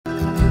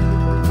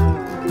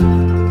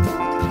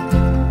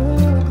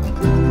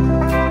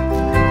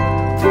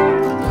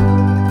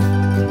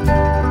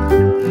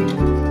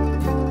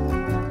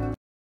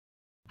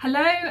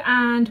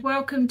and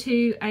welcome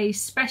to a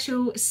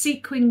special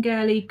Sequin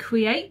Girly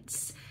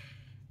Creates.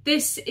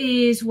 This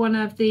is one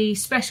of the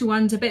special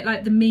ones, a bit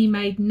like the Me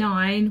Made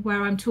 9,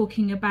 where I'm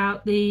talking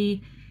about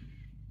the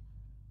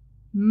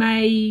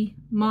My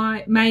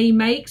May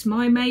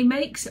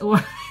Makes,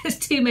 or there's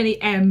too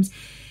many M's.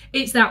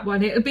 It's that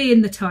one, it'll be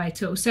in the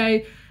title. So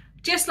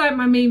just like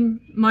my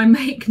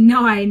Make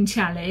 9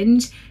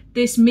 challenge,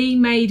 this Me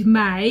Made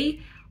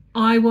May,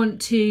 I want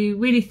to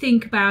really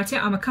think about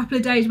it. I'm a couple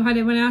of days behind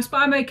everyone else, but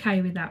I'm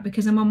okay with that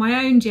because I'm on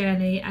my own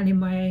journey and in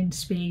my own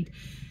speed.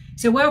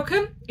 So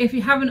welcome. If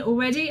you haven't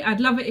already, I'd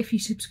love it if you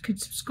could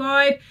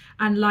subscribe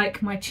and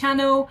like my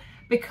channel,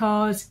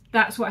 because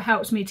that's what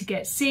helps me to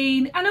get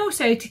seen and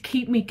also to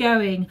keep me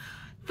going.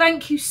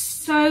 Thank you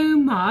so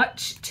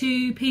much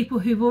to people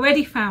who've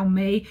already found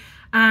me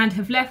and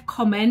have left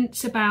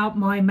comments about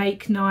my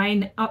Make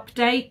 9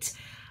 update,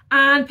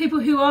 and people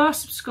who are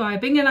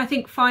subscribing and I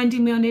think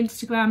finding me on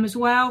Instagram as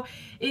well.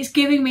 It's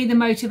giving me the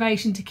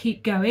motivation to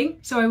keep going,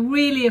 so I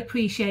really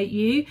appreciate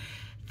you.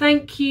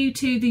 Thank you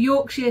to the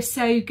Yorkshire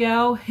Sew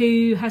Girl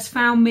who has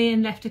found me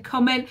and left a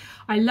comment.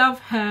 I love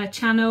her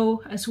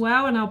channel as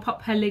well, and I'll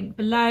pop her link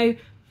below.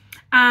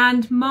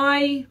 And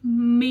my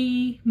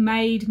Me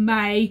Made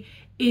May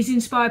is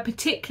inspired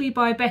particularly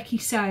by Becky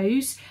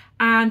Sews,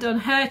 and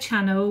on her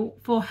channel,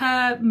 for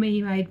her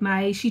Me Made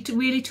May, she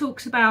really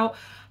talks about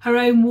her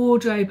own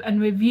wardrobe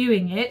and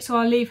reviewing it. So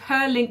I'll leave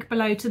her link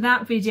below to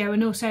that video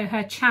and also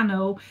her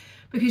channel,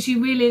 because she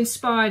really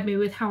inspired me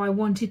with how I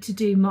wanted to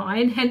do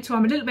mine. Hence why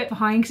I'm a little bit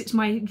behind, because it's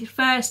my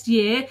first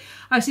year.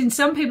 I've seen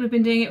some people have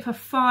been doing it for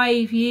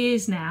 5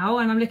 years now,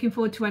 and I'm looking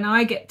forward to when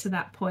I get to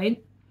that point.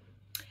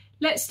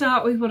 Let's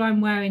start with what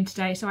I'm wearing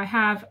today. So I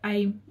have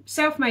a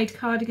self-made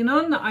cardigan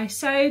on that I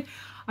sewed.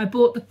 I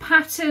bought the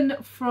pattern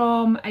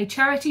from a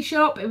charity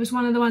shop. It was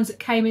one of the ones that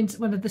came in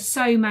one of the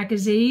Sew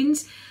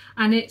magazines,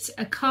 and it's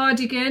a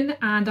cardigan,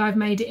 and I've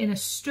made it in a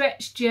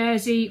stretch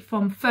jersey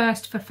from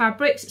First for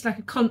Fabrics. It's like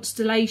a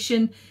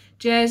constellation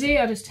jersey.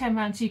 I'll just turn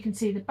around so you can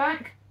see the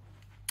back.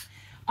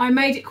 I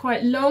made it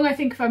quite long. I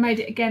think if I made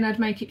it again, I'd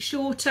make it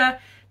shorter.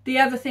 The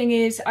other thing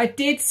is I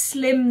did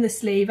slim the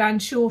sleeve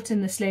and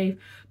shorten the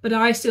sleeve, but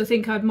I still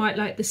think I might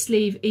like the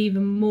sleeve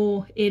even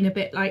more in a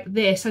bit like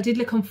this. I did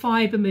look on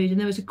Fibre Mood and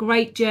there was a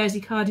great jersey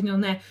cardigan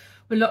on there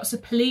with lots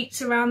of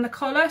pleats around the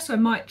collar, so I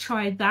might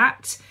try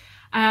that.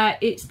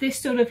 It's this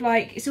sort of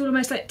like, it's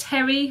almost like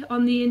terry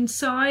on the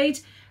inside,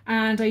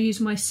 and I use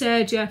my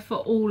serger for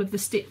all of the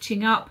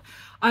stitching up.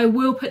 I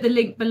will put the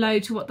link below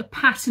to what the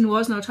pattern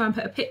was, and I'll try and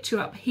put a picture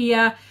up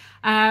here.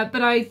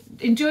 But I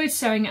enjoyed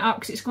sewing it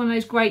up because it's one of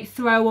those great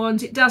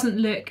throw-ons. It doesn't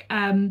look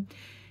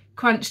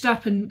crunched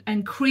up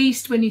and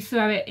creased when you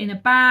throw it in a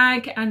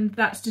bag, and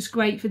that's just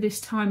great for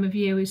this time of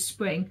year, is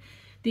spring.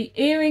 The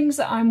earrings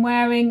that I'm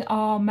wearing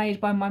are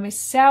made by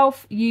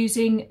myself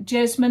using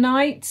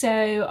Jesmonite.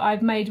 So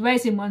I've made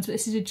resin ones, but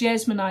this is a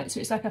Jesmonite, so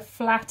it's like a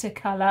flatter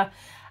colour,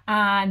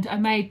 and I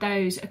made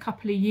those a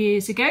couple of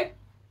years ago,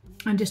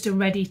 and just a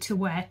ready to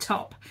wear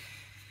top.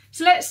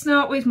 So let's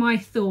start with my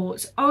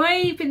thoughts.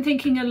 I've been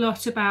thinking a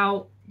lot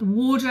about the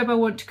wardrobe I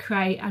want to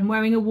create, and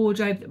wearing a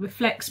wardrobe that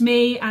reflects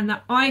me and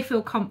that I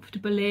feel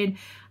comfortable in,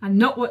 and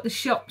not what the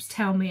shops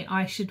tell me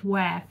I should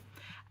wear.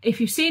 If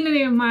you've seen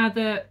any of my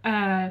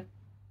other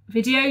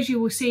videos, you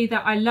will see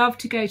that I love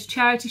to go to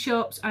charity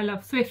shops, I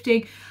love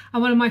thrifting,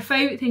 and one of my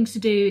favourite things to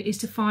do is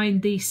to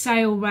find the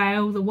sale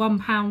rail, the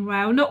 £1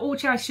 rail. Not all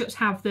charity shops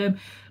have them,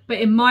 but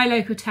in my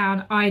local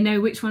town I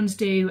know which ones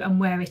do and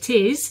where it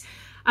is,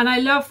 and I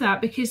love that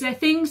because they're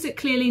things that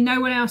clearly no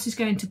one else is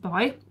going to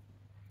buy,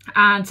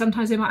 and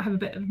sometimes they might have a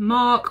bit of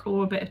mark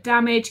or a bit of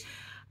damage,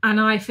 and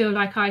I feel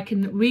like I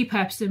can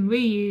repurpose them,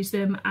 reuse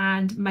them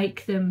and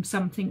make them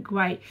something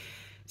great.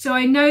 So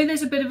I know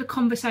there's a bit of a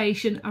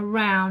conversation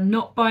around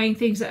not buying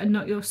things that are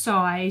not your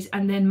size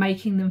and then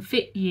making them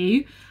fit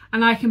you,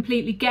 and I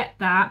completely get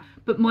that,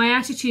 but my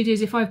attitude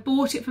is if I've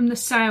bought it from the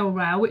sale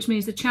rail, which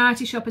means the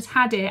charity shop has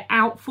had it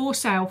out for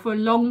sale for a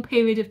long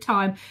period of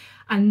time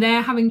and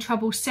they're having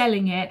trouble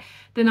selling it,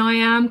 then I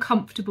am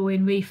comfortable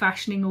in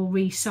refashioning or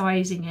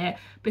resizing it,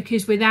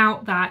 because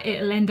without that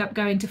it'll end up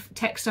going to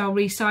textile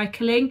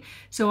recycling.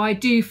 So I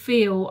do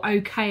feel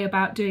okay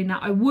about doing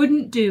that. I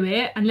wouldn't do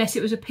it unless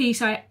it was a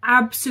piece I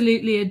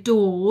absolutely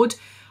adored.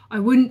 I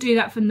wouldn't do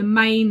that from the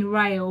main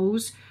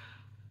rails.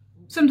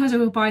 Sometimes I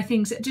will buy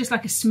things that are just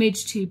like a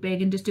smidge too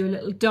big and just do a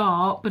little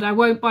dart, but I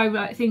won't buy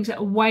like things that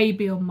are way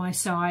beyond my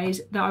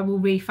size that I will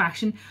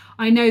refashion.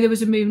 I know there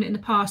was a movement in the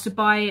past to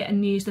buy it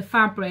and use the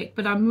fabric,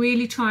 but I'm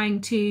really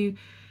trying to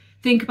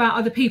think about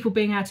other people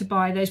being able to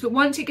buy those. But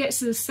once it gets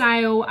to the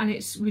sale and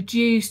it's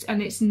reduced and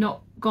it's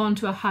not gone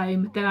to a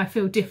home, then I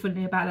feel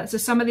differently about that. So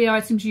some of the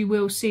items you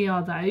will see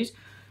are those.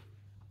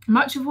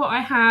 Much of what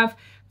I have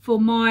for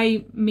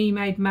my Me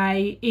Made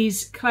May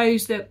is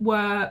clothes that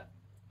were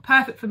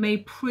perfect for me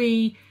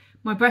pre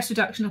my breast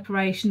reduction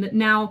operation, that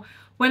now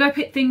when I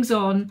put things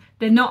on,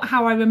 they're not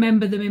how I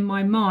remember them in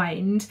my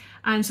mind,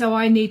 and so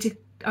I need to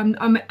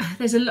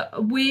there's a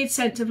weird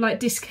sense of like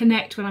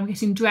disconnect when I'm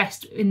getting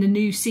dressed in the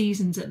new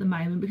seasons at the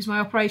moment, because my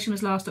operation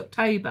was last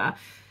October,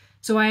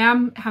 So I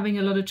am having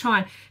a lot of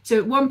trying. So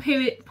at one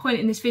point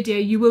in this video,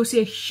 you will see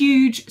a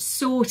huge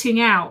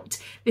sorting out.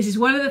 This is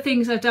one of the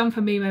things I've done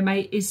for me, my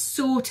mate, is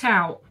sort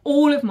out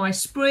all of my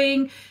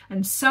spring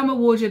and summer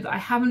wardrobe that I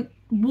haven't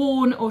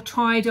worn or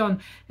tried on.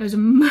 There was a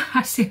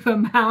massive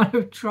amount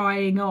of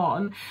trying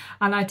on,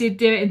 and I did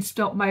do it in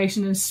stop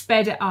motion and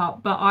sped it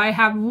up, but I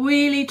have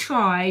really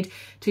tried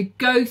to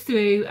go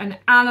through and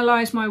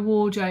analyse my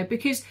wardrobe,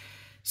 because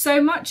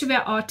so much of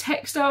it are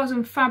textiles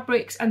and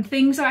fabrics and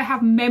things I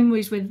have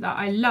memories with that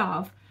I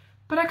love,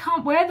 but I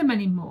can't wear them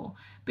anymore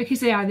because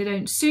they either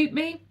don't suit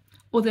me,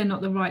 or they're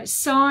not the right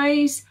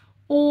size,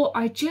 or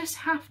I just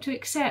have to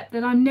accept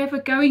that I'm never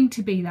going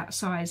to be that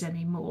size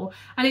anymore,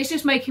 and it's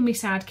just making me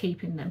sad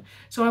keeping them.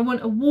 So I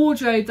want a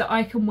wardrobe that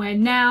I can wear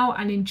now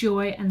and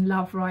enjoy and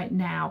love right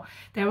now.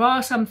 There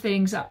are some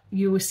things that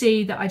you will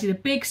see that I did a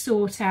big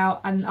sort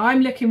out, and I'm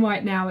looking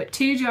right now at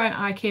 2 giant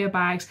IKEA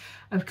bags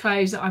of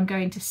clothes that I'm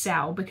going to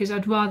sell because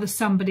I'd rather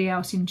somebody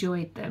else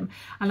enjoyed them,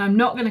 and I'm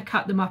not going to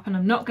cut them up and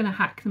I'm not going to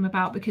hack them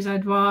about because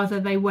I'd rather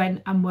they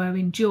went and were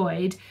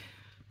enjoyed.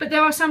 But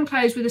there are some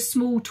clothes with a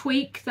small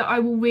tweak that I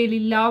will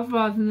really love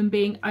rather than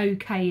being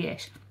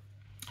okay-ish.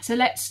 So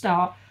let's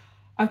start.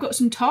 I've got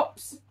some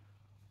tops.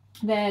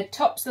 They're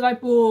tops that I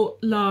bought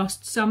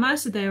last summer.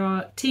 So there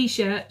are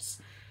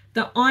t-shirts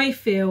that I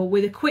feel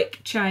with a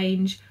quick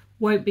change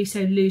won't be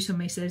so loose on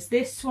me. So there's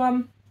this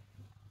one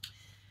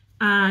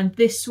and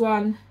this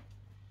one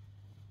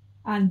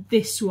and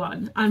this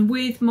one. And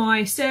with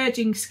my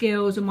serging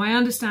skills and my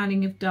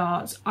understanding of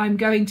darts, I'm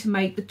going to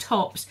make the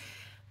tops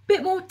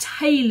bit more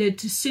tailored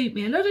to suit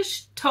me. A lot of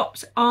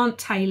tops aren't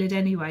tailored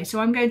anyway, so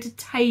I'm going to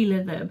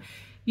tailor them.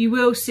 You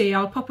will see,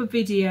 I'll pop a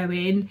video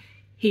in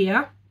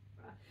here.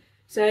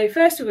 So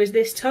first of all is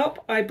this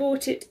top. I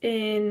bought it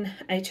in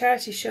a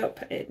charity shop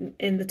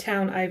in the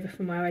town over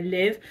from where I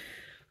live.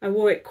 I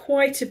wore it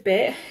quite a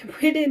bit.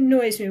 It really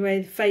annoys me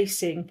where the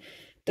facing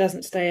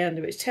doesn't stay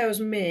under, which tells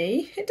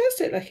me it does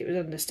look like it was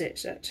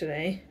understitched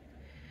actually.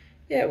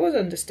 Yeah, it was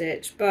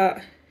understitched,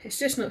 but it's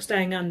just not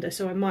staying under,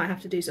 so I might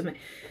have to do something.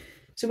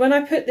 So when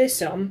I put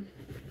this on,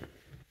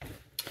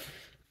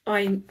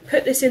 I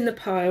put this in the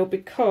pile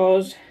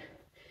because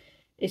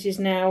it is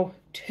now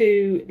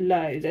too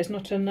low. There's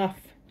not enough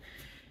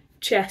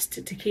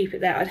chest to keep it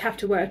there. I'd have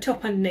to wear a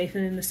top underneath,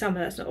 and in the summer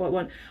that's not what I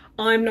want.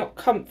 I'm not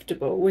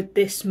comfortable with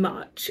this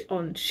much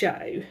on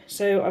show,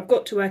 so I've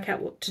got to work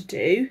out what to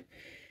do.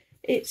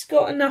 It's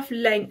got enough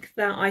length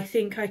that I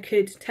think I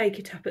could take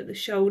it up at the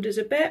shoulders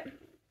a bit.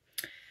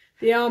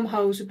 The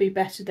armholes would be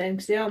better then,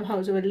 because the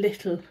armholes are a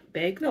little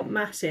big, not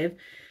massive.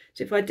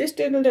 So if I just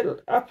do a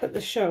little up at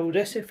the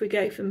shoulder, so if we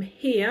go from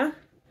here,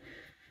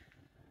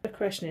 the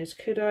question is,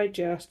 could I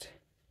just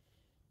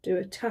do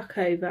a tuck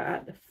over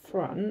at the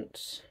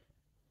front?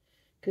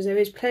 Because there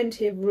is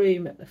plenty of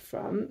room at the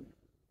front.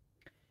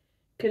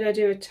 Could I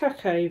do a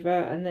tuck over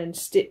and then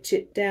stitch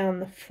it down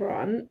the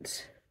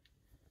front,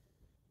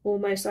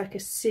 almost like a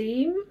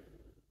seam?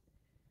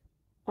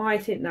 I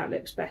think that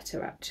looks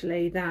better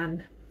actually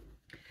than,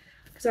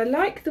 because I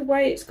like the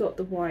way it's got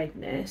the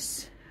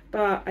wideness,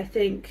 but I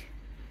think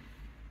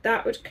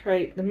that would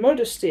create the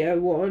modesty I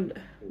want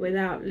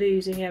without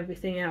losing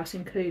everything else,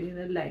 including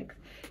the length.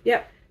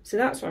 Yep, so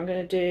that's what I'm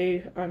going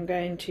to do. I'm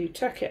going to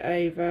tuck it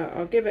over.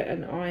 I'll give it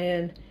an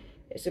iron.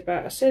 It's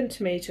about 1.5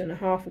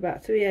 centimetres,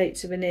 about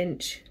 3/8 of an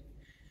inch,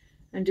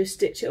 and just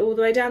stitch it all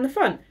the way down the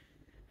front.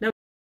 Now,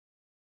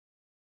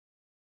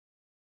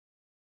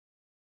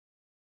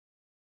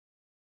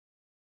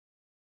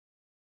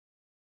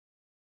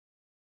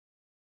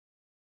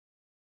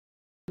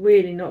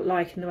 really not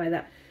liking the way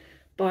that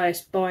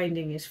bias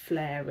binding is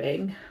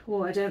flaring.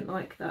 Oh, I don't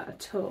like that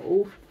at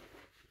all.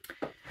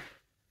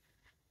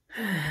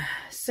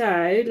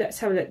 So let's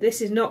have a look.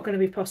 This is not going to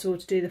be possible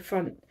to do the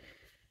front.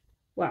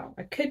 Well,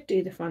 I could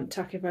do the front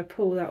tuck if I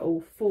pull that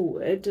all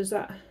forward. Does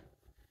that,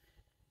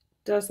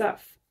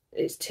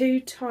 it's too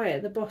tight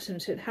at the bottom,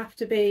 so it'd have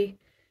to be,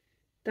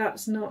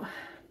 that's not,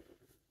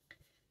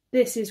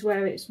 this is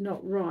where it's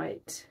not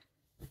right.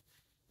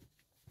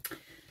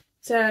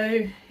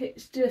 So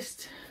it's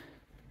just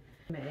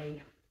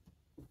me.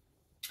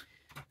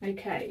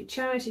 Okay,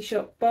 charity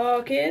shop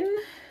bargain,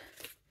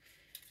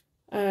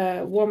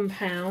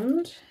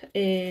 £1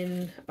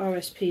 in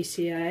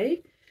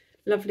RSPCA.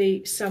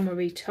 Lovely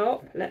summery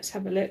top. Let's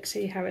have a look,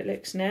 see how it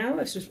looks now.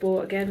 This was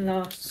bought again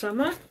last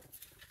summer.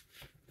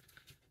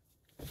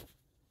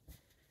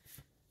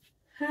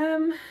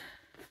 Am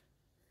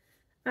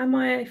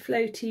I a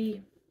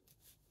floaty?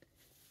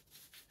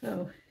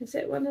 Oh, is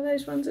it one of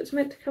those ones that's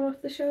meant to come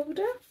off the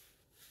shoulder?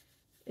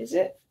 Is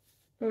it?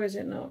 Or is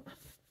it not?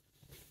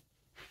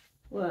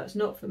 Well, it's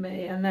not for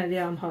me. I know the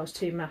armhole's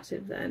too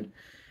massive then.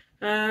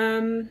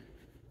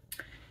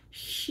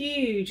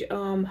 Huge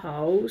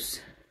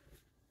armholes.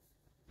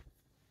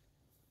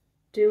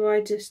 Do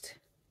I just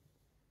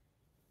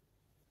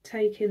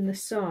take in the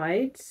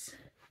sides?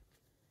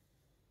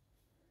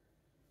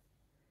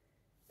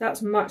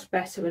 That's much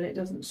better when it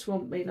doesn't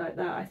swamp me like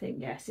that. I think,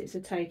 yes, it's a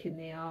take in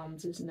the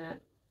arms, isn't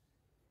it?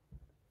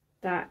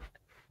 That,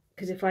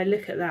 because if I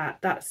look at that,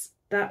 that's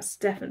that's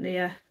definitely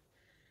a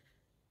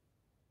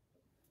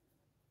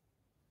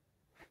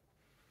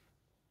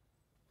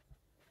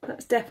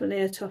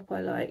top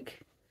I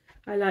like.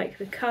 I like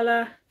the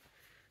colour.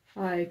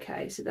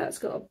 Okay, so that's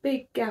got a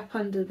big gap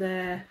under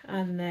there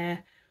and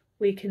there.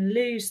 We can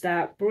lose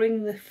that,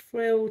 bring the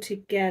frill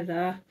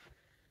together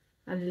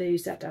and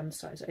lose that down the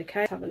sides.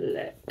 Okay, let's have a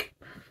look.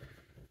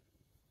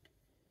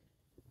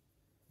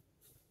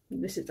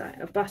 This is like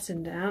a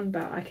button down,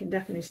 but I can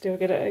definitely still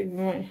get it over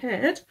my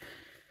head.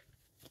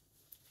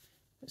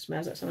 It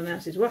smells like someone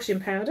else's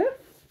washing powder.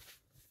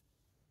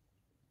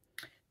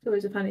 It's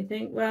always a funny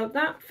thing. Well,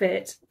 that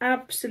fits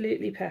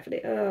absolutely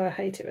perfectly. Oh, I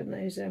hate it when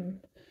those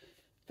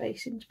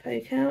facings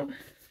poke out.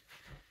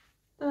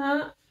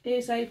 That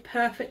is a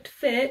perfect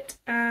fit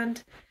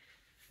and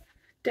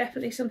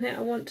definitely something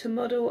I want to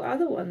model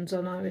other ones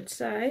on, I would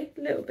say.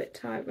 A little bit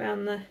tight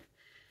around the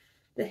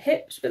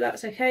hips, but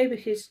that's okay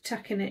because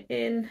tucking it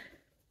in,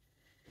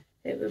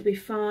 it will be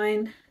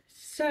fine.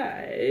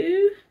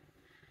 So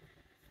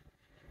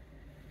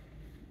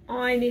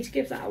I need to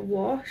give that a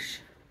wash,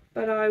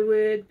 but I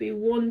would be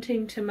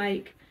wanting to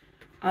make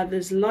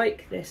others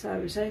like this, I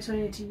would say, so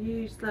I need to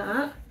use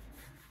that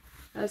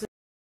as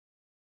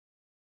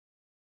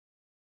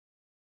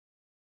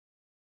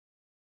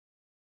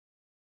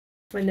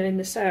when they're in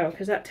the sale,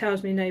 because that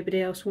tells me nobody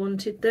else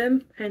wanted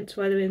them, hence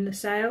why they're in the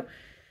sale.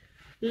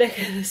 Look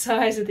at the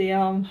size of the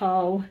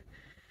armhole.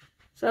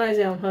 Size of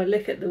the armhole,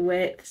 look at the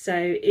width. So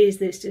is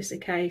this just a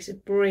case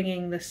of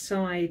bringing the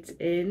sides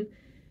in?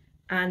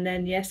 And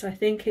then yes, I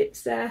think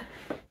it's a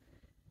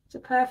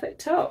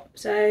perfect top.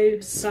 So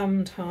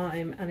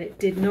sometime, and it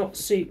did not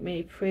suit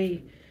me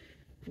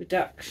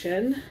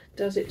pre-reduction.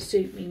 Does it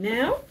suit me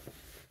now?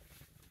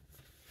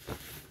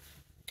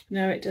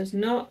 No, it does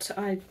not.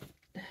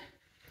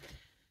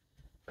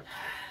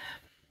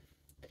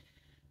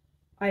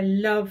 I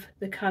love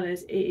the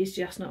colours, it is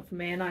just not for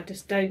me, and I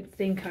just don't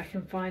think I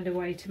can find a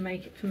way to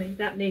make it for me.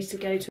 That needs to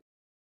go to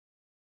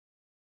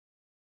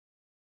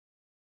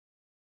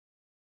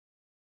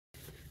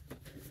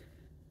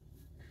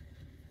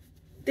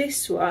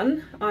this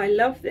one. I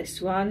love this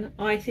one.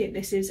 I think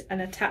this is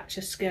an attach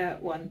a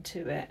skirt one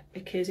to it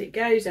because it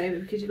goes over,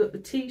 because you've got the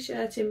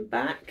t-shirt in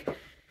back,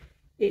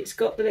 it's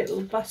got the little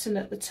button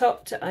at the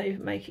top to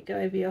make it go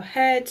over your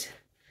head.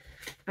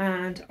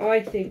 And I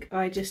think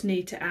I just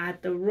need to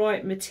add the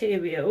right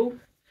material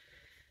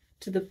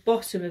to the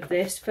bottom of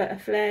this for a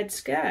flared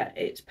skirt.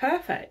 It's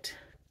perfect.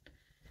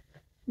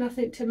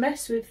 Nothing to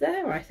mess with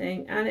there, I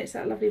think. And it's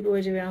that lovely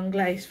Bourgeois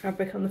Anglaise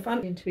fabric on the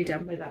front. Going to be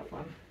done with that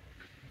one.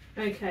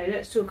 Okay,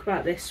 let's talk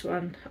about this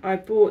one. I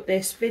bought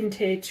this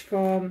vintage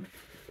from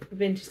a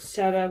vintage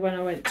seller when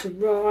I went to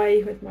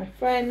Rye with my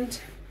friend.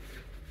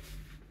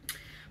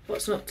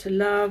 What's not to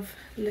love?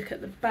 Look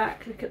at the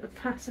back, look at the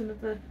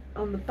pattern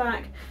on the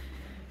back.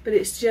 But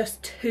it's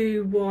just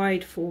too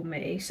wide for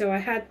me. So I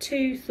had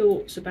two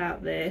thoughts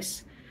about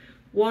this.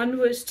 One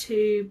was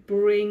to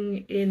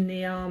bring in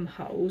the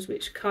armholes,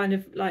 which kind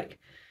of like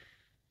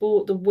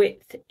brought the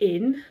width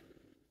in.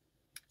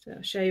 So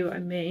I'll show you what I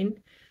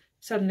mean.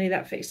 Suddenly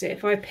that fixed it.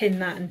 If I pin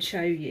that and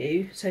show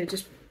you, so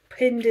just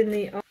pinned in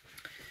the arm.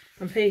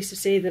 I'm pleased to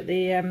see that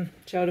the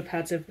shoulder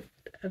pads have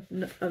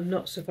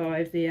not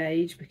survived the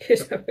age,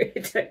 because I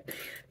really don't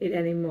need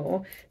any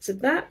more. So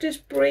that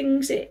just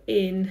brings it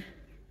in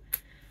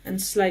and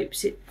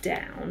slopes it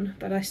down,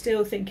 but I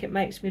still think it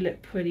makes me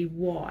look pretty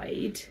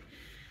wide.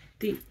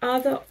 The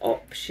other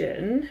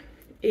option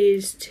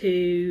is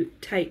to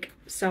take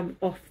some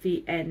off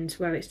the ends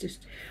where it's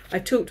just, I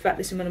talked about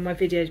this in one of my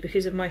videos,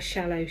 because of my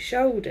shallow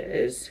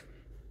shoulders,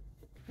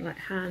 like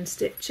hand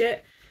stitch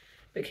it,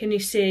 but can you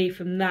see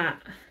from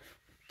that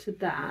to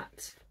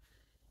that,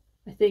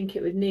 I think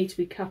it would need to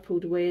be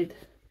coupled with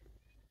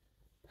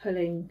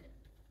pulling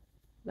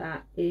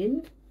that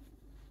in.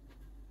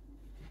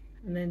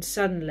 And then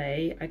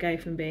suddenly I go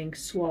from being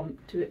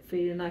swamped to it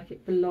feeling like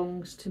it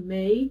belongs to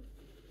me.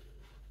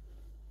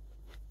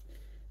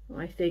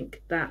 I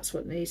think that's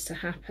what needs to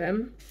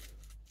happen.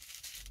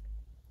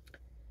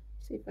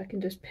 See if I can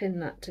just pin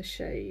that to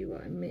show you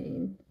what I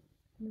mean.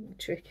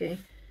 Tricky.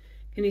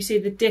 Can you see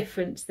the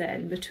difference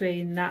then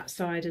between that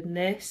side and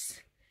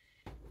this?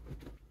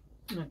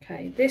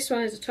 Okay, this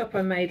one is a top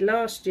I made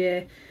last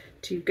year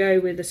to go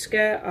with a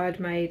skirt I'd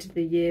made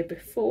the year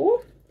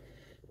before.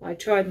 I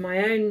tried my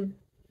own,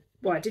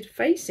 well, I did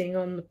facing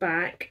on the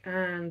back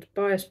and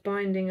bias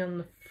binding on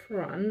the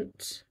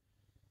front,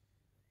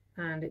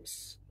 and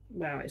it's,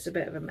 well, it's a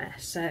bit of a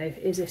mess. So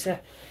is this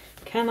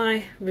can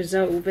I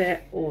resolve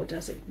it, or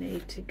does it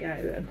need to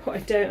go? And what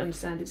I don't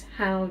understand is,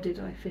 how did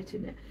I fit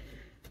in it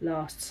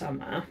last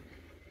summer?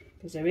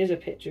 Because there is a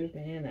picture of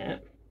me in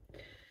it.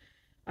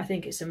 I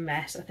think it's a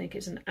mess. I think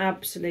it's an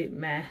absolute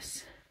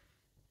mess.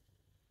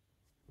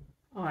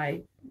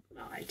 I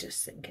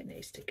just think it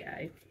needs to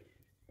go.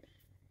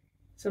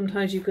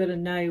 Sometimes you've got to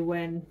know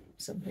when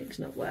something's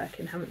not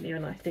working, haven't you?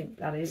 And I think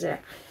that is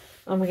it.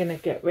 I'm going to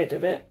get rid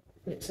of it.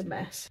 It's a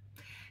mess.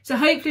 So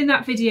hopefully in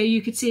that video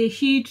you could see a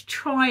huge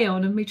try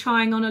on of me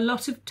trying on a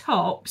lot of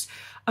tops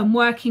and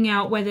working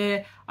out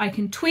whether I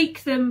can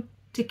tweak them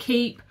to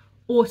keep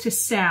or to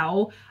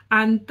sell.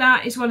 And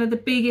that is one of the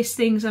biggest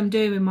things I'm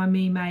doing with my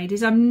Me Made,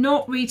 is I'm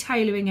not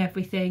retailing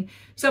everything.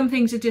 Some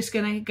things are just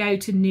going to go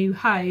to new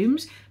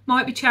homes,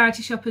 might be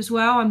charity shop as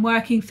well. I'm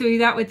working through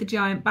that with the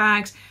giant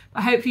bags,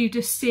 but hopefully you've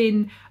just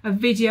seen a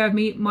video of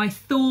me, my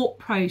thought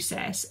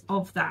process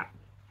of that.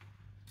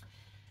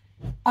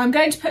 I'm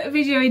going to put a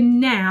video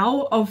in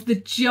now of the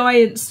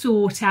giant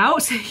sort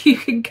out, so you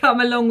can come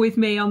along with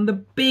me on the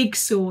big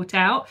sort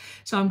out.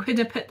 So I'm going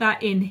to put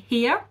that in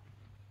here.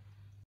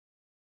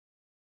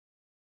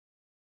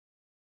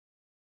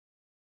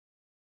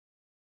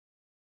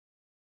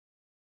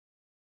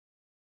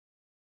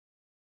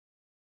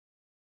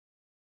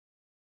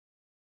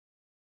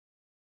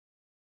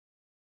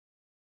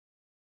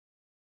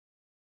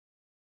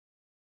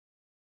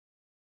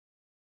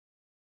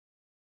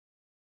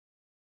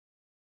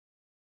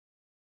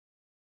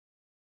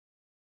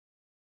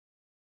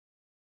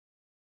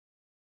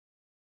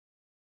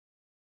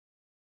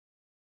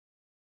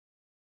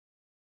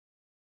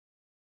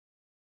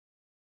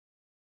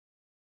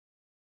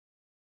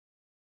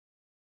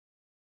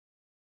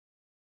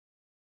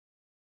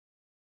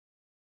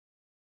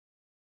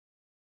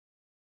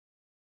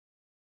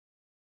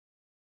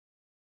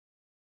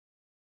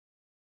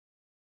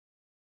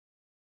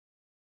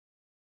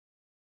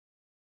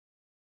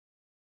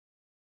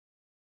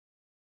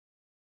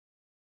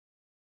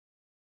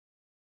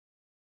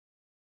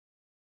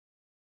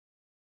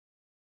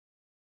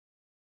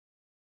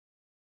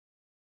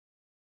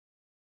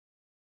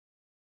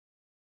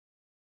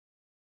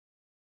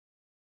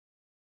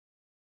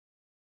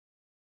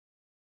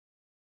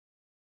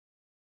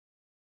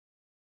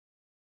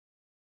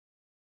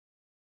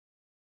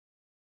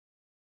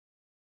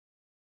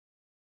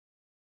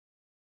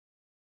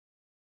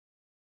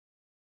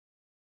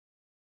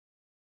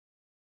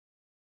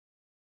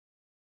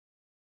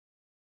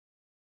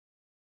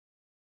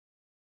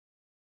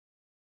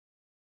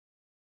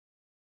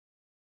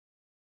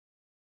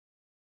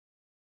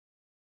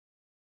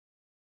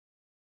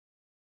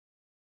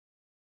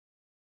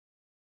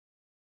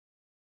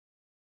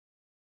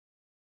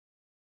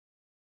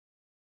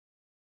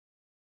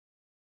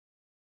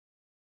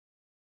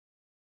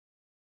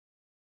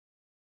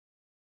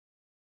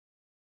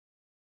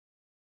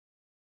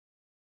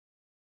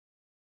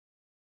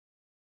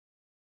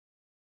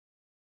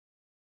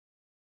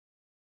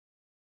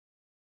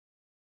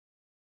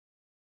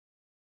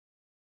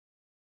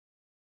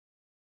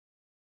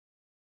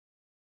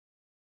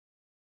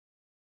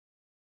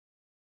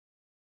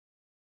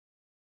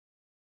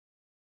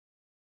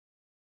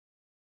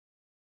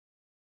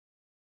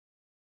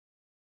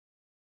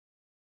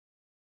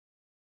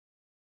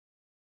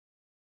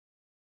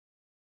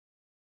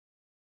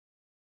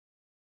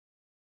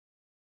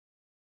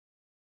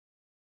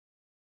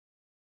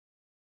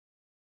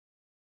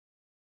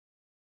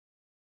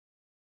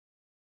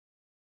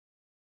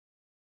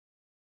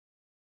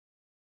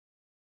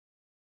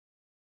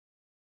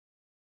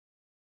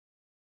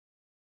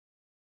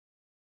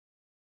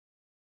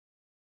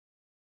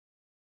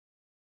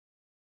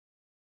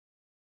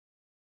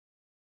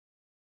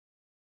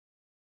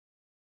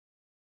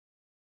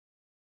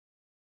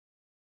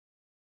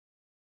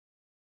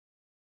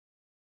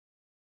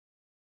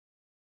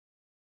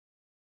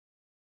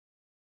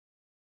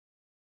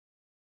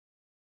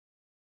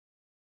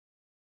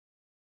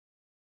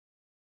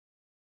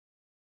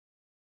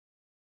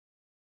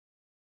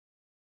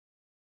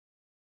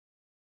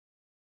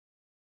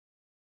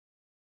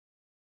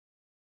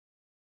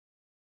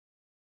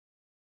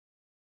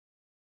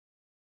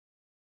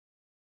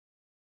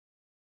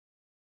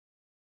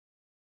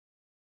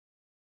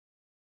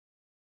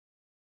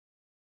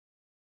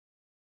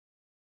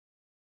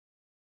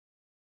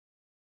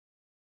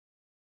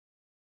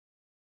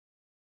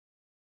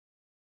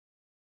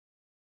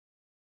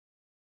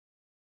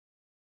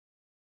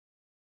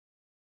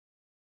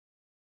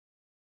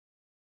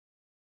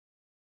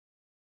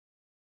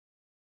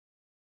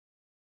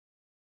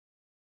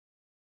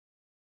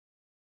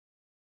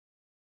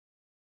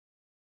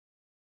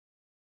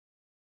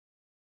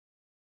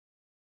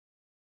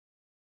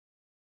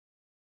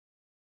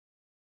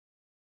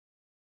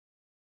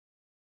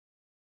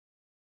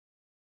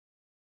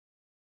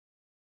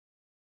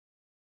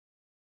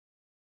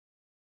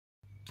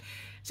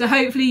 So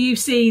hopefully you've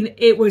seen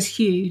it was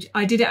huge.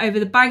 I did it over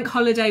the bank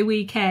holiday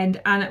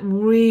weekend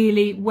and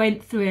really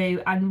went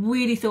through and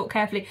really thought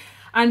carefully.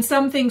 And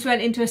some things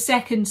went into a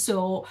second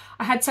sort.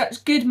 I had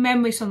such good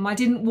memories from them. I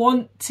didn't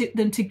want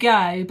them to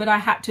go, but I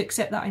had to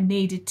accept that I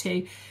needed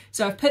to.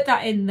 So I've put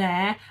that in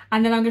there.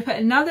 And then I'm going to put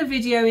another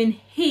video in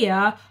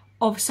here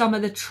of some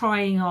of the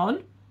trying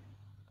on.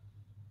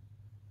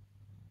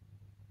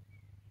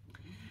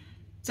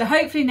 So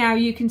hopefully now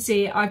you can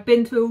see I've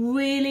been through a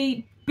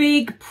really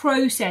big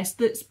process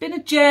that's been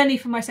a journey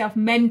for myself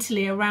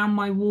mentally around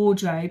my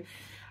wardrobe.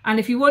 And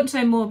if you want to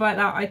know more about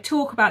that, I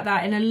talk about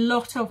that in a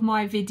lot of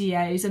my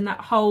videos and that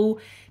whole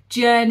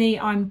journey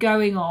I'm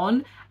going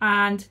on.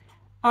 And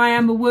I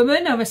am a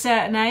woman of a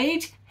certain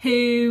age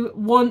who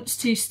wants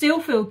to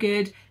still feel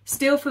good,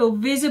 still feel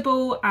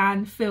visible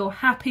and feel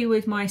happy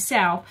with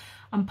myself.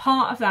 And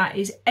part of that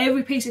is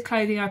every piece of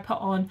clothing I put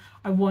on,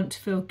 I want to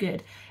feel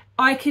good.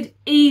 I could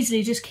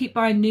easily just keep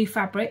buying new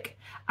fabric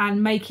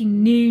and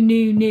making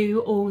new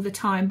all the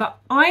time. But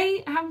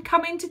I am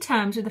coming to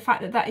terms with the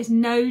fact that that is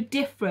no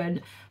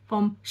different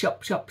from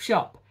shop.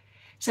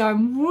 So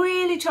I'm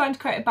really trying to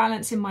create a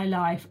balance in my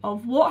life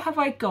of what have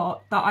I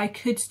got that I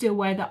could still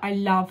wear that I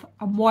love,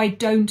 and why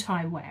don't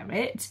I wear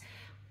it?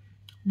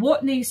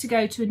 What needs to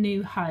go to a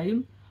new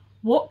home?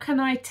 What can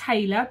I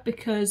tailor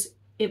because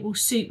it will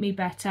suit me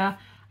better?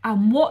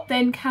 And what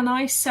then can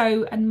I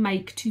sew and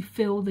make to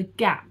fill the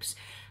gaps?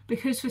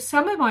 Because for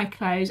some of my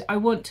clothes, I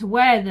want to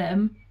wear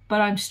them,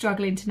 but I'm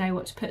struggling to know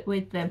what to put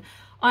with them.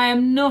 I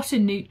am not a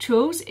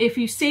neutrals. If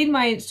you've seen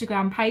my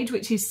Instagram page,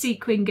 which is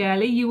Sequin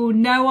Girly, you will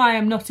know I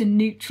am not a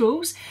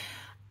neutrals.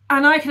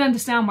 And I can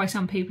understand why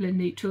some people are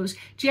neutrals.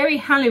 Jerry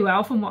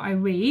Halliwell, from what I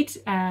read,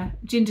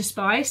 Ginger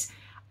Spice,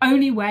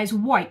 only wears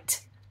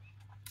white.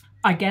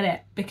 I get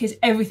it, because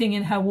everything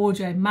in her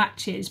wardrobe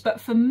matches.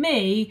 But for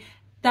me,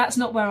 that's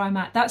not where I'm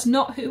at. That's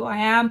not who I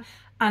am.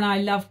 And I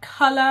love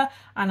colour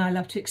and I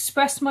love to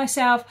express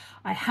myself.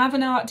 I have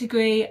an art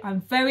degree.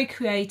 I'm very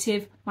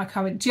creative. My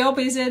current job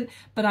isn't,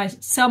 but I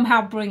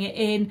somehow bring it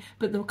in.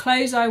 But the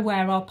clothes I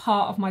wear are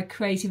part of my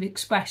creative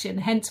expression,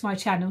 hence my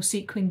channel,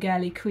 Sequin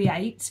Girly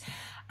Creates.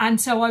 And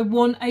so I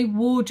want a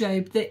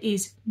wardrobe that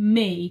is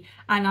me.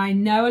 And I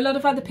know a lot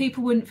of other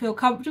people wouldn't feel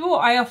comfortable.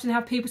 I often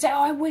have people say,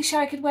 oh, I wish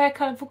I could wear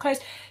colourful clothes.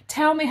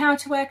 Tell me how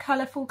to wear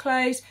colourful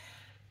clothes.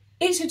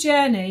 It's a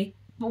journey.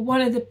 But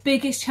one of the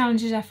biggest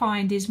challenges I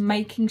find is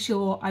making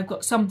sure I've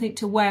got something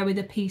to wear with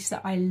a piece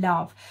that I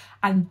love.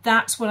 And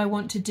that's what I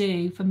want to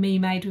do for Me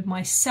Made with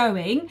my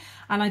sewing.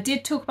 And I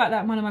did talk about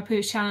that in one of my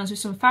previous channels with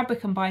some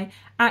fabric and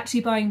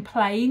actually buying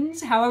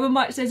plains. However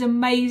much there's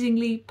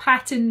amazingly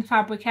patterned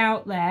fabric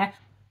out there,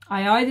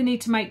 I either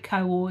need to make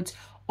cords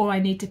or I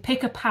need to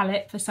pick a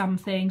palette for some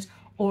things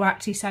or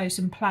actually sew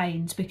some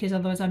plains, because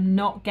otherwise I'm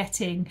not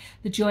getting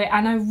the joy.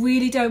 And I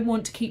really don't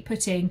want to keep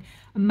putting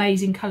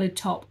amazing coloured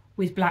top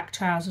with black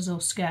trousers or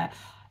skirt.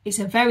 It's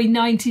a very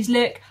 90s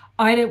look.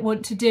 I don't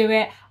want to do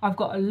it. I've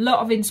got a lot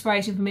of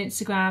inspiration from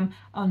Instagram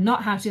on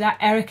not how to do that.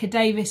 Erica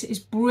Davis is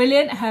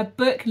brilliant. Her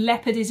book,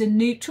 Leopard is a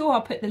Neutral,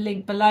 I'll put the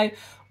link below,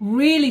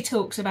 really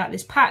talks about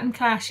this pattern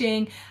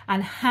clashing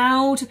and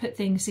how to put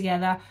things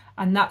together.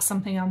 And that's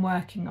something I'm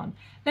working on.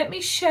 Let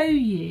me show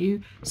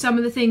you some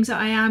of the things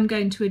that I am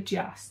going to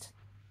adjust.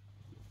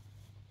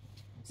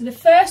 So the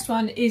first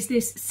one is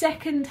this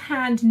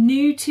second-hand,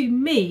 new to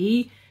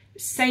me,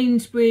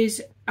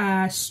 Sainsbury's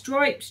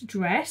striped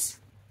dress.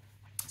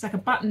 It's like a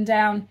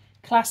button-down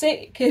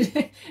classic.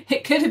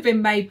 It could have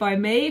been made by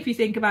me if you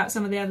think about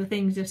some of the other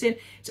things I've seen.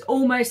 It's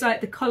almost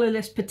like the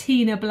collarless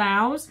patina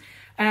blouse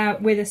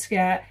with a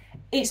skirt.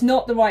 It's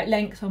not the right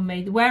length on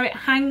me. Where it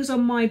hangs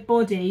on my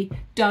body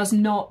does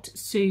not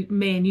suit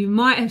me, and you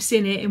might have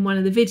seen it in one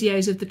of the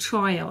videos of the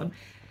try-on.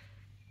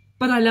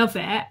 But I love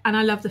it, and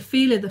I love the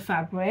feel of the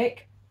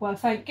fabric. Well,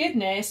 thank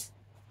goodness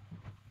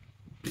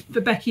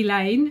for Becky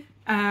Lane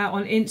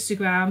on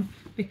Instagram,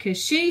 because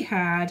she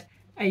had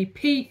a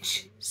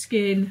peach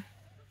skin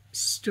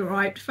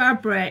striped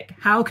fabric.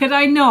 How could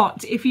I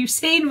not? If you've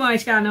seen my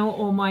channel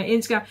or my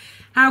Instagram,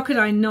 how could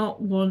I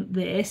not want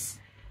this?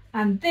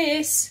 And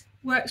this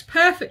works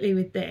perfectly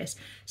with this.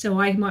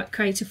 So I might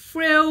create a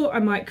frill, I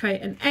might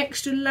create an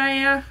extra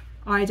layer,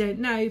 I don't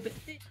know. But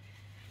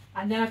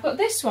and then I've got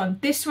this one.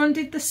 This one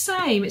did the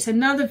same. It's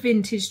another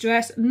vintage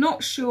dress.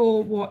 Not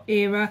sure what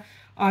era.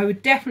 I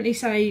would definitely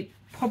say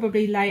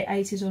probably late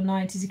 80s or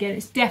 90s again.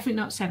 It's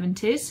definitely not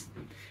 70s.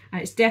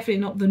 And it's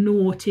definitely not the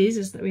noughties,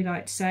 as we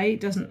like to say. It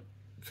doesn't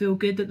feel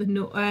good that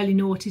the early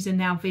noughties are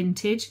now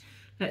vintage.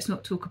 Let's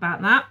not talk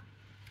about that.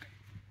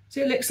 So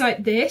it looks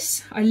like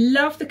this. I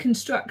love the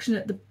construction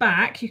at the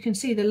back. You can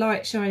see the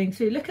light shining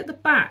through. Look at the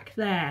back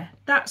there.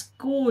 That's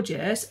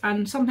gorgeous,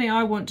 and something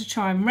I want to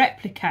try and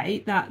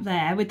replicate that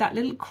there with that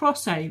little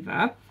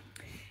crossover.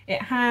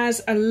 It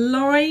has a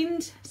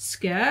lined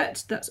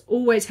skirt. That's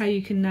always how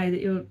you can know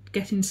that you're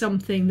getting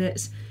something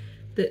that's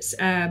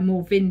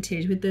more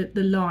vintage, with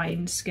the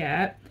lined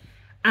skirt,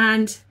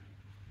 and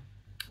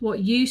what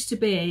used to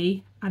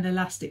be an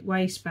elastic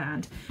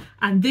waistband.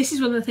 And this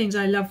is one of the things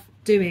I love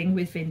doing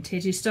with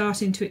vintage, is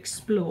starting to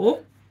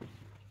explore.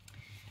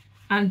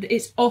 And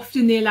it's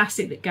often the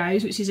elastic that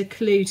goes, which is a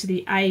clue to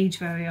the age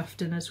very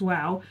often as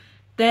well.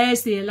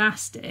 There's the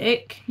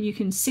elastic. You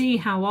can see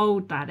how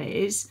old that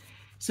is.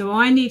 So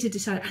I need to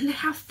decide, and look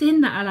how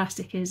thin that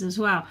elastic is as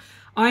well.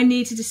 I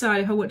need to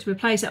decide if I want to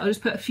replace it. I'll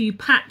just put a few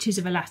patches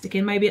of elastic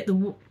in, maybe at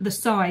the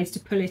sides to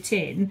pull it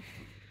in,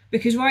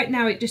 because right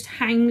now it just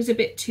hangs a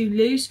bit too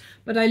loose.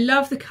 But I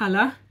love the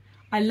colour.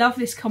 I love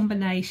this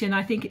combination.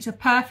 I think it's a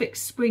perfect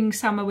spring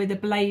summer with a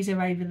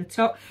blazer over the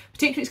top.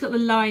 Particularly it's got the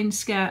lined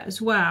skirt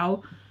as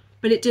well,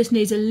 but it just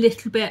needs a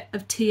little bit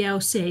of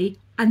TLC,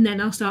 and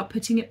then I'll start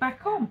putting it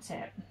back on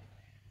it.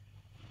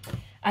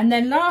 And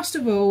then last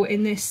of all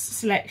in this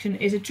selection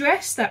is a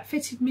dress that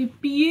fitted me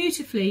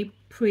beautifully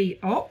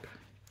pre-op,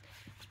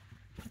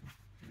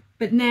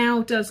 but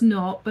now does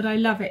not, but I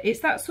love it. It's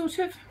that sort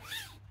of,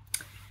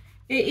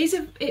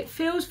 it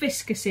feels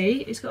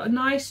viscousy. It's got a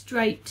nice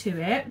drape to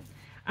it.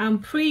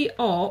 And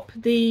pre-op,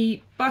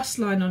 the bust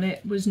line on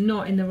it was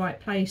not in the right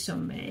place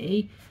on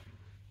me,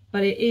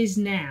 but it is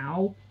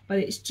now, but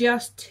it's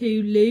just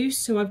too loose.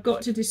 So I've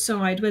got to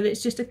decide whether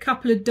it's just a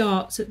couple of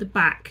darts at the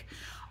back.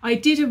 I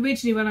did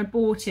originally, when I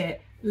bought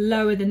it,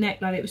 lower the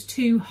neckline. It was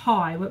too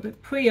high,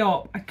 but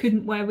pre-op I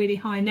couldn't wear really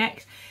high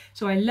necks,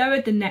 so I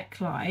lowered the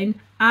neckline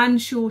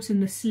and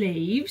shortened the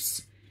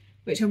sleeves,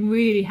 which I'm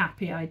really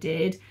happy I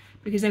did,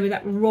 because they were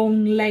that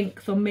wrong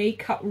length on me,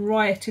 cut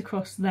right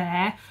across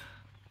there.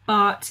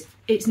 But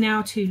it's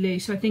now too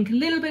loose, so I think a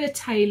little bit of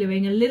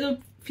tailoring, a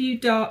few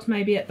darts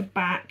maybe at the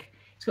back.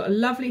 It's got a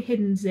lovely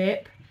hidden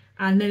zip,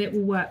 and then it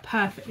will work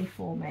perfectly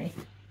for me.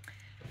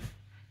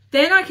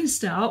 Then I can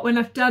start, when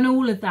I've done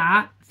all of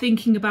that,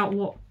 thinking about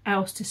what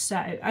else to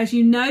sew. As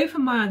you know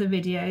from my other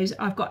videos,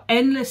 I've got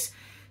endless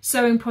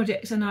sewing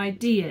projects and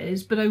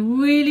ideas, but I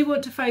really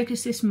want to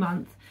focus this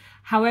month,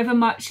 however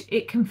much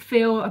it can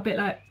feel a bit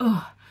like,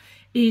 oh,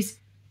 is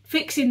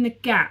fixing the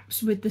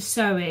gaps with the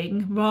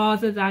sewing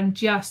rather than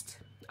just,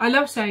 I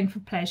love sewing for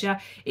pleasure.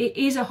 It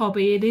is a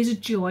hobby, it is a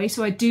joy,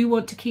 so I do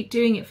want to keep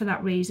doing it for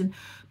that reason,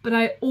 but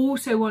I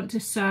also want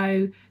to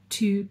sew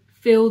to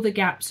fill the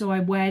gaps so I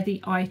wear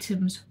the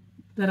items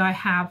that I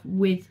have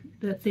with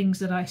the things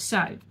that I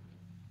sew.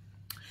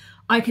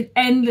 I could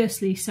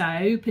endlessly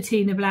sew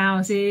patina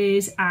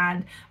blouses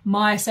and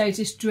Maya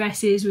Sotis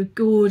dresses with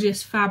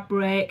gorgeous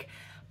fabric,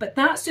 but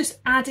that's just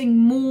adding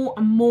more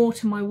and more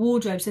to my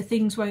wardrobe, so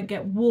things won't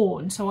get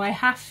worn. So I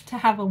have to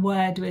have a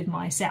word with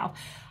myself.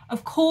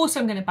 Of course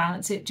I'm going to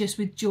balance it just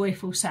with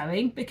joyful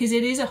sewing, because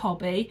it is a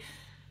hobby.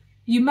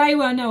 You may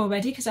well know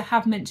already, because I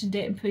have mentioned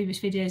it in previous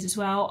videos as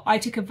well, I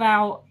took a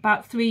vow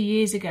about 3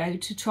 years ago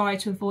to try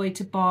to avoid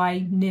to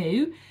buy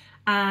new,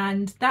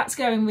 and that's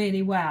going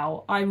really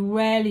well. I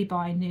rarely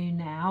buy new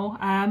now.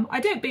 I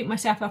don't beat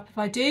myself up if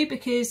I do,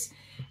 because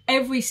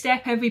every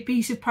step, every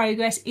piece of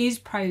progress is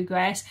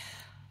progress.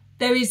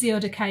 There is the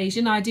odd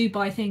occasion I do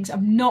buy things.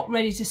 I'm not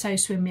ready to sew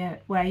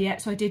swimwear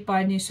yet, so I did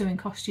buy a new swimming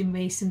costume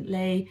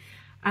recently.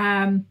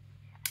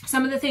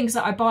 Some of the things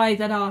that I buy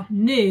that are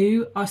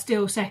new are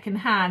still second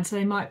hand, so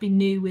they might be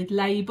new with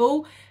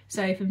label,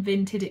 so from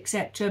Vinted,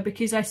 etc.,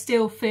 because I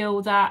still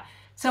feel that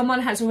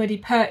someone has already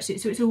purchased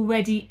it, so it's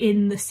already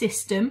in the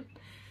system.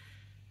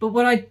 But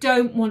what I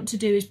don't want to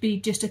do is be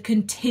just a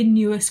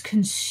continuous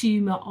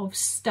consumer of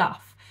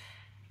stuff.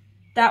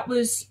 That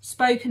was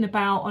spoken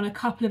about on a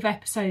couple of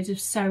episodes of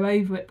Sew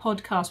Over It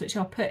podcast, which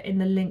I'll put in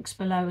the links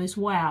below as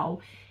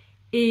well,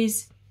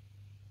 is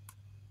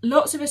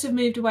lots of us have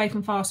moved away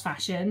from fast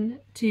fashion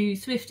to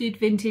thrifted,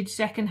 vintage,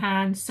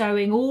 secondhand,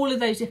 sewing, all of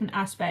those different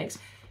aspects,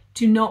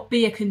 to not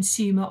be a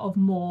consumer of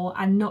more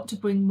and not to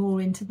bring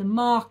more into the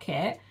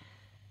market.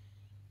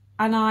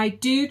 And I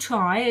do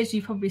try, as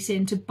you've probably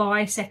seen, to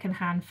buy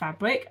secondhand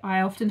fabric.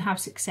 I often have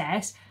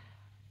success,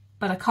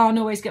 but I can't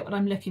always get what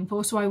I'm looking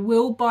for. So I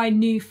will buy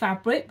new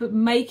fabric, but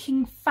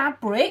making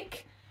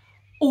fabric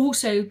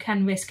also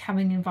can risk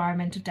having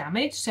environmental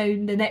damage. So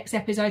the next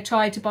step is I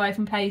try to buy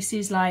from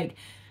places like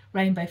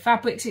Rainbow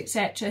Fabrics,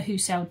 etc., who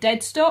sell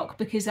dead stock,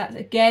 because that's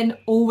again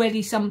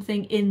already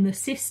something in the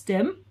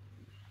system.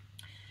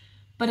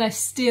 But I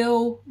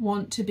still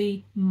want to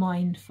be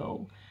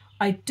mindful.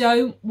 I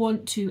don't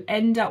want to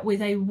end up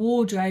with a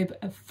wardrobe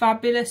of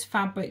fabulous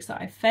fabrics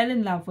that I fell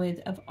in love with,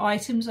 of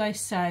items I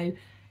sew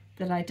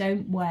that I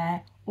don't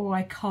wear or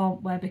I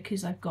can't wear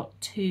because I've got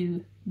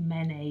too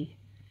many.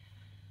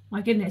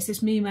 My goodness,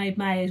 this Me Made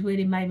May has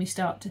really made me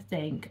start to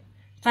think.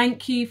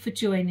 Thank you for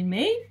joining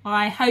me.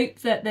 I hope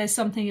that there's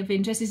something of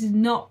interest. This is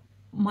not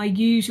my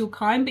usual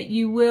kind, but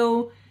you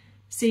will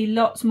see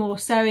lots more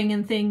sewing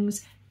and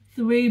things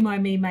through my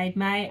Me Made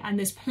May, and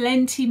there's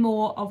plenty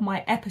more of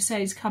my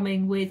episodes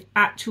coming with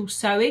actual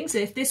sewing. So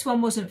if this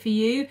one wasn't for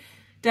you,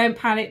 don't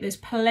panic. There's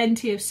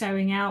plenty of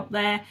sewing out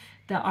there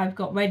that I've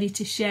got ready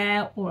to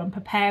share or I'm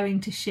preparing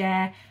to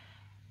share.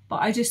 But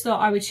I just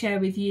thought I would share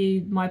with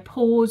you my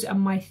pause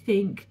and my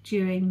think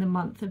during the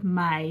month of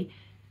May.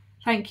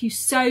 Thank you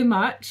so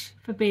much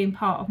for being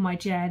part of my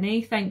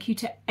journey. Thank you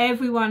to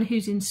everyone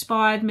who's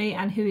inspired me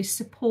and who is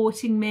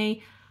supporting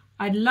me.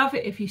 I'd love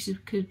it if you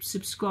could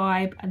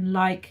subscribe and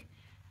like,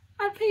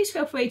 and please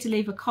feel free to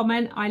leave a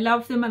comment. I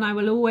love them and I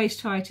will always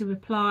try to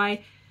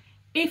reply.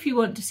 If you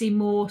want to see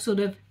more sort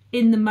of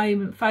in the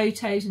moment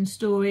photos and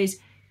stories,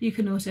 you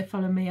can also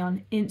follow me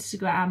on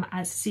Instagram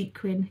as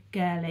Sequin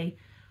Girly.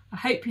 I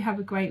hope you have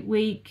a great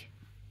week.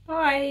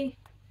 Bye.